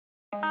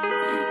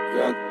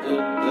got the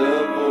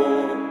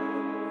devil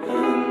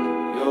in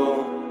your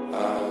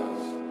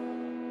eyes.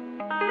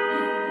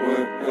 You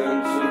went and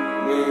took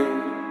me.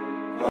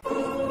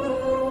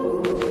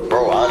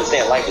 Bro, I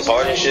understand life is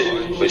hard and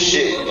shit, but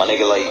shit, my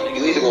nigga, like,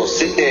 you either gonna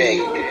sit there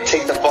and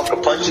take the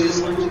fucking punches,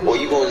 or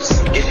you gonna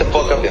get the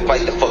fuck up and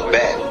fight the fuck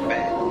back.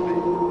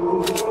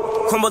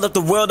 Crumbled up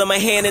the world on my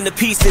hand into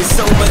pieces.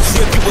 So much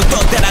shit, people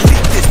thought that I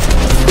leaked this.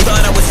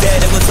 Thought I was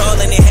dead, it was all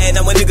in their head.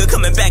 Now a nigga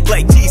coming back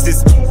like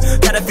Jesus.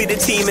 Gotta feed the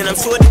team, and I'm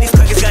sure that these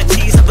crackers got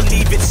cheese. I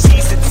believe it's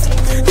Jesus.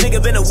 Nigga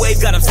been away,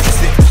 got him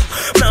seasick.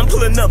 Now I'm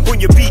pulling up on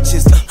your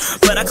beaches.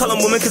 But I call them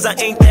women cause I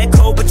ain't that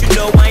cold. But you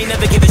know I ain't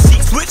never give a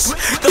sheet switch.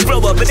 The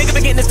blow up, a nigga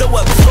been getting this dough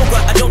up. Smoke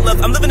up, I don't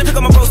love. I'm living to pick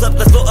up my bros up.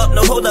 Let's blow up,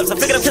 no hold ups. I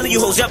figured I'm killing you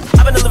hoes, yup.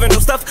 I've been delivering no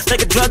stuff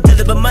like a drug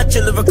dealer, but much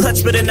a liver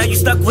clutch. But now you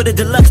stuck with a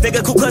deluxe.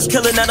 Nigga, cool clutch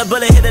killing, not a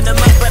bullet hitting them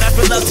up. But I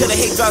feel love till the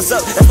hate drops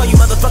up. That's why you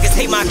motherfuckers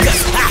hate my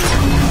guts. Ah.